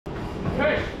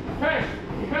push, push,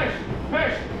 push,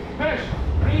 push, push,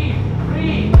 breathe.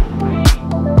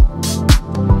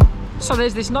 So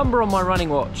there's this number on my running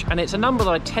watch, and it's a number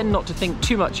that I tend not to think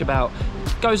too much about.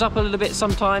 Goes up a little bit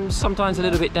sometimes, sometimes a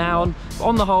little bit down. But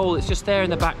on the whole, it's just there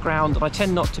in the background, and I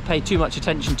tend not to pay too much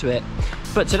attention to it.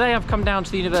 But today I've come down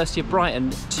to the University of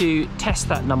Brighton to test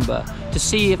that number, to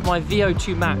see if my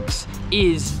VO2 max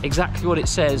is exactly what it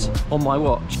says on my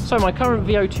watch. So my current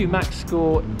VO2 max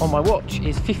score on my watch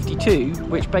is 52,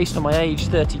 which based on my age,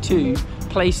 32,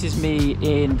 places me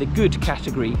in the good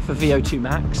category for VO2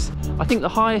 max. I think the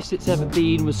highest it's ever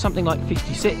been was something like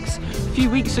 56. A few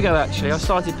weeks ago actually, I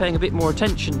started paying a bit more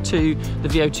attention to the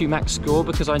VO2 max score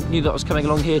because I knew that I was coming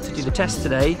along here to do the test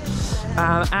today.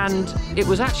 And it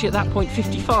was actually at that point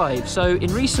 55. So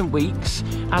in recent weeks,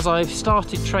 as I've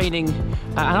started training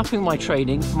and upping my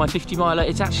training for my 50 miler,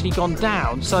 it's actually gone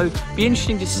down. So it'd be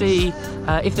interesting to see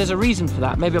if there's a reason for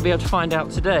that. Maybe I'll be able to find out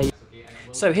today.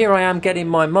 So here I am getting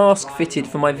my mask fitted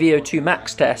for my VO2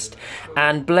 Max test,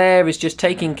 and Blair is just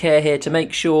taking care here to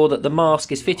make sure that the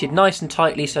mask is fitted nice and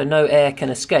tightly so no air can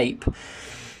escape.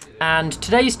 And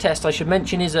today's test, I should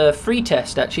mention, is a free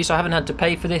test actually, so I haven't had to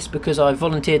pay for this because I've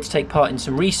volunteered to take part in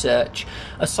some research.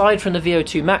 Aside from the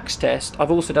VO2 Max test,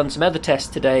 I've also done some other tests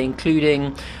today,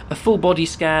 including a full body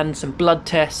scan, some blood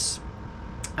tests,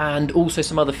 and also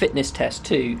some other fitness tests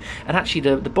too. And actually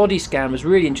the body scan was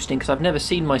really interesting because I've never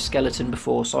seen my skeleton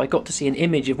before, so I got to see an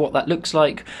image of what that looks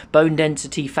like, bone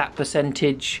density, fat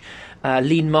percentage,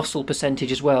 lean muscle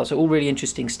percentage as well, so all really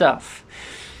interesting stuff.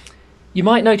 You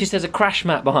might notice there's a crash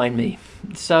mat behind me.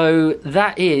 So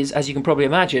that is, as you can probably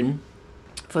imagine,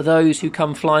 for those who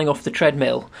come flying off the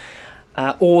treadmill,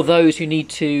 or those who need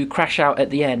to crash out at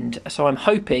the end. So I'm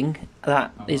hoping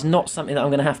that is not something that I'm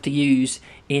going to have to use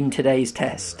in today's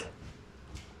test.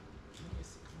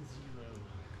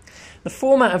 The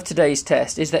format of today's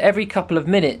test is that every couple of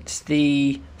minutes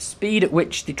the speed at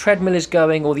which the treadmill is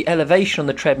going or the elevation on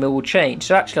the treadmill will change.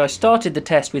 So actually I started the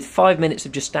test with 5 minutes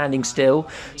of just standing still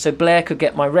so Blair could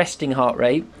get my resting heart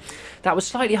rate. That was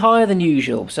slightly higher than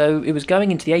usual, so it was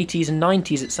going into the 80s and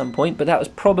 90s at some point, but that was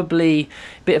probably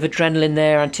a bit of adrenaline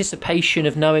there, anticipation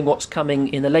of knowing what's coming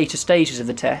in the later stages of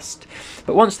the test.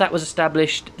 But once that was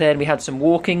established, then we had some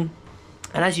walking,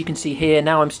 and as you can see here,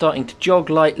 now I'm starting to jog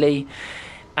lightly.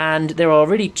 And there are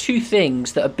really two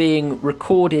things that are being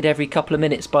recorded every couple of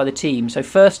minutes by the team. So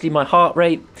firstly, my heart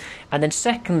rate, and then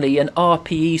secondly, an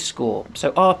RPE score.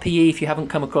 So RPE, if you haven't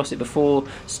come across it before,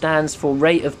 stands for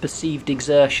rate of perceived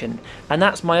exertion. And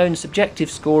that's my own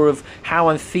subjective score of how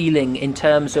I'm feeling in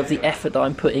terms of the effort that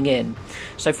I'm putting in.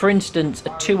 So for instance,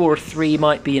 a 2 or a 3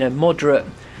 might be, moderate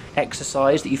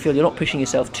exercise that you feel you're not pushing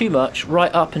yourself too much,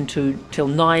 right up until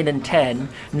 9 and 10.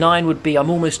 9 would be I'm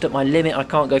almost at my limit, I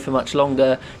can't go for much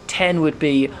longer. 10 would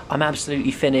be I'm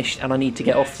absolutely finished and I need to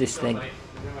get off this thing.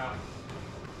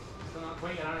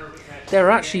 There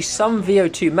are actually some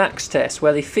VO2 max tests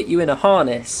where they fit you in a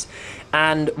harness,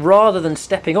 and rather than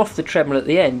stepping off the treadmill at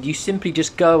the end, you simply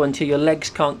just go until your legs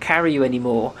can't carry you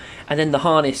anymore, and then the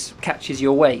harness catches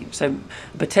your weight. So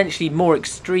a potentially more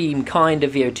extreme kind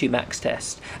of VO2 max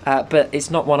test, but it's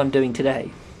not what I'm doing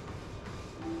today.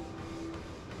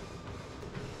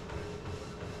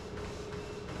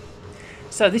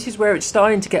 So this is where it's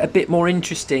starting to get a bit more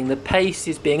interesting. The pace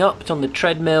is being upped on the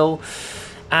treadmill,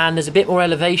 and there's a bit more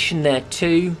elevation there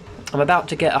too. I'm about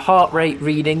to get a heart rate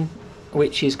reading,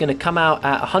 which is going to come out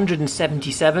at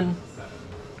 177,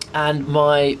 and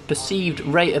my perceived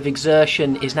rate of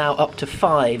exertion is now up to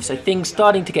 5. So things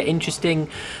starting to get interesting.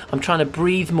 I'm trying to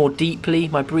breathe more deeply,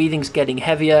 my breathing's getting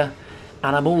heavier,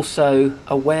 and I'm also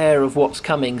aware of what's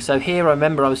coming. So here I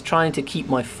remember I was trying to keep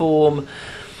my form,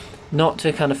 not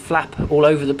to kind of flap all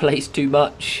over the place too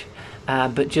much,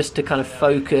 but just to kind of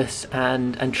focus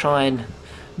and try and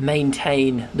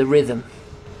maintain the rhythm.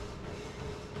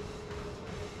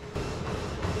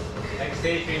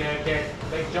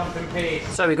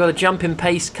 So we've got a jump in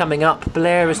pace coming up.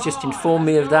 Blair has just informed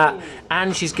me of that,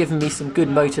 and she's given me some good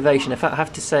motivation. In fact, I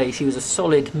have to say she was a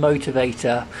solid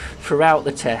motivator throughout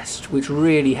the test, which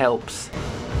really helps.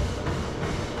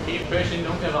 Keep pushing,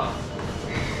 don't give up.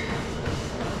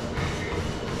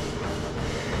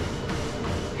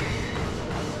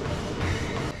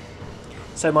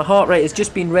 So my heart rate has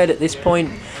just been read at this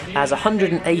point as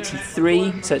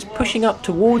 183, so it's pushing up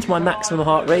towards my maximum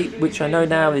heart rate, which I know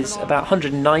now is about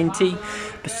 190.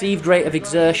 Perceived rate of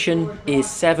exertion is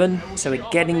 7, so we're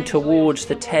getting towards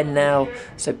the 10 now,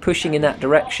 so pushing in that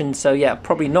direction. So yeah,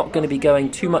 probably not going to be going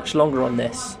too much longer on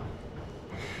this.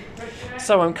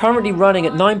 So I'm currently running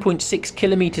at 9.6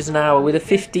 kilometers an hour with a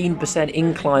 15%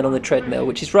 incline on the treadmill,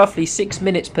 which is roughly 6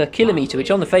 minutes per kilometer,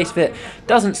 which on the face of it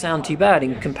doesn't sound too bad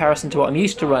in comparison to what I'm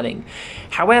used to running.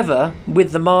 However,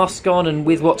 with the mask on and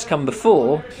with what's come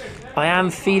before, I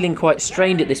am feeling quite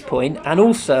strained at this point, and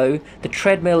also the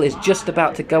treadmill is just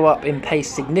about to go up in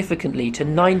pace significantly to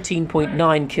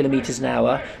 19.9 kilometers an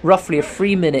hour, roughly a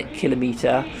 3-minute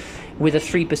kilometer with a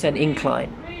 3%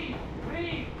 incline.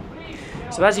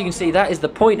 So as you can see, that is the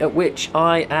point at which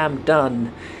I am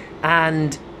done,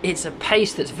 and it's a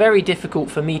pace that's very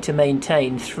difficult for me to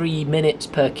maintain. 3 minutes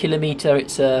per kilometre.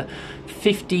 It's a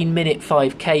 15-minute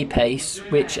 5k pace,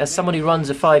 which, as someone who runs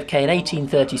a 5k in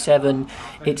 18:37,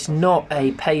 it's not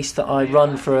a pace that I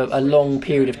run for a long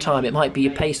period of time. It might be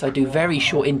a pace I do very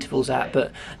short intervals at,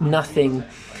 but nothing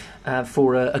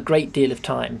for a great deal of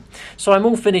time. So I'm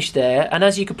all finished there, and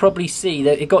as you could probably see,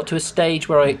 that it got to a stage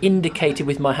where I indicated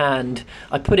with my hand,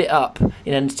 I put it up,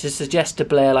 to suggest to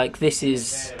Blair, like, this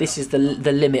is the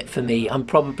limit for me. I'm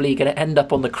probably going to end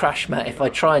up on the crash mat if I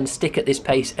try and stick at this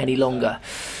pace any longer.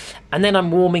 And then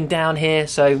I'm warming down here,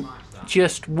 so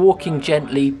just walking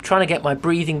gently, trying to get my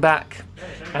breathing back,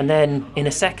 and then in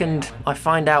a second I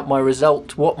find out my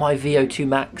result, what my VO2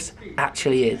 max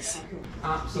actually is.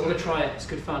 Absolutely, try it. It's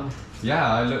good fun.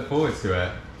 Yeah, I look forward to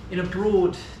it. In a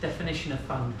broad definition of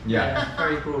fun. Yeah,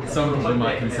 very broad. Some people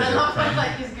might consider it fun.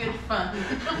 Like it's good fun.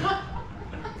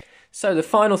 So the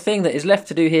final thing that is left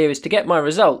to do here is to get my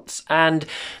results, and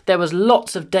there was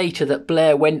lots of data that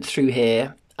Blair went through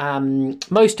here,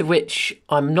 most of which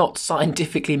I'm not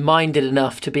scientifically minded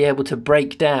enough to be able to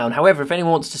break down. However, if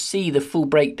anyone wants to see the full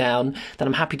breakdown, then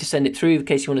I'm happy to send it through in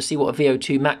case you want to see what a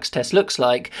VO2 max test looks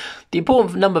like. The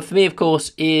important number for me, of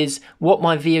course, is what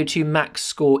my VO2 max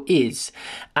score is,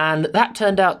 and that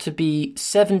turned out to be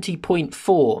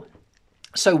 70.4.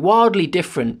 So wildly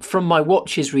different from my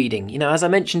watch's reading. As I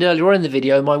mentioned earlier on in the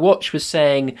video, my watch was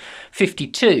saying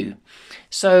 52.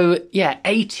 So yeah,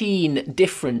 18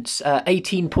 difference,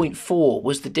 18.4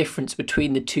 was the difference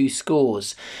between the two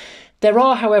scores. There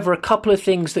are, however, a couple of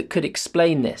things that could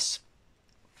explain this.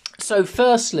 So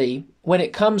firstly, when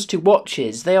it comes to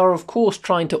watches, they are of course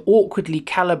trying to awkwardly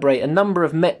calibrate a number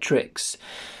of metrics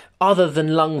other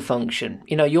than lung function.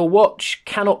 Your watch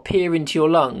cannot peer into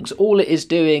your lungs. All it is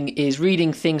doing is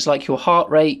reading things like your heart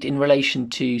rate in relation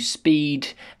to speed,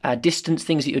 distance,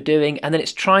 things that you're doing, and then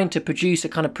it's trying to produce a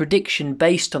kind of prediction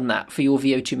based on that for your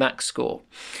VO2 max score.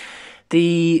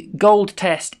 The gold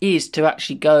test is to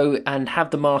actually go and have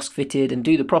the mask fitted and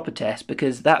do the proper test,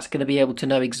 because that's going to be able to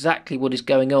know exactly what is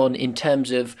going on in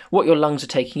terms of what your lungs are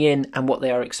taking in and what they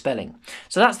are expelling.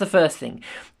 So that's the first thing.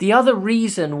 The other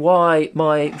reason why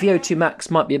my VO2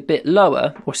 max might be a bit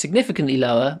lower, or significantly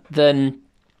lower, than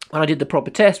when I did the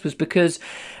proper test was because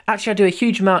actually I do a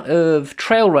huge amount of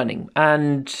trail running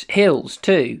and hills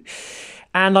too.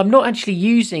 And I'm not actually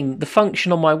using the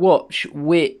function on my watch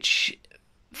which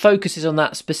focuses on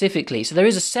that specifically. So there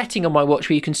is a setting on my watch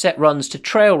where you can set runs to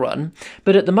trail run,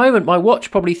 but at the moment my watch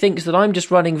probably thinks that I'm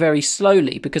just running very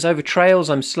slowly, because over trails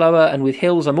I'm slower and with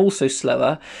hills I'm also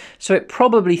slower, so it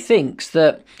probably thinks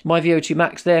that my VO2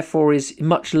 max therefore is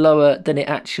much lower than it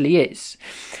actually is.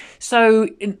 So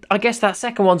I guess that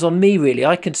second one's on me, really.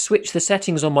 I could switch the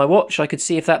settings on my watch. I could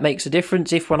see if that makes a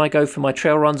difference. If when I go for my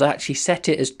trail runs, I actually set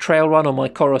it as trail run on my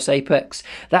Coros Apex,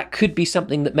 that could be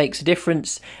something that makes a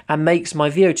difference and makes my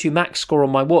VO2 max score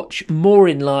on my watch more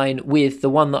in line with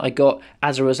the one that I got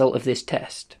as a result of this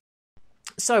test.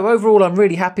 So overall, I'm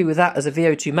really happy with that as a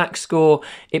VO2 max score.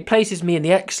 It places me in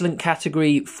the excellent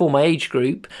category for my age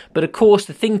group, but of course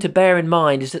the thing to bear in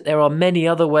mind is that there are many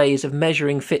other ways of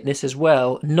measuring fitness as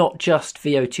well, not just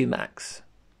VO2 max.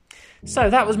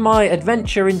 So that was my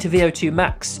adventure into VO2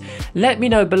 max. Let me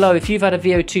know below if you've had a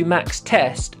VO2 max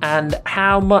test and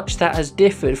how much that has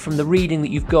differed from the reading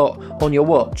that you've got on your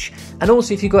watch. And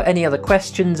also if you've got any other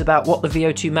questions about what the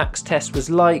VO2 max test was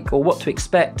like or what to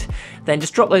expect, then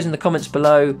just drop those in the comments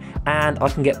below and I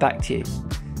can get back to you.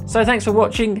 So thanks for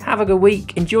watching, have a good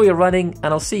week, enjoy your running, and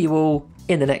I'll see you all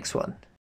in the next one.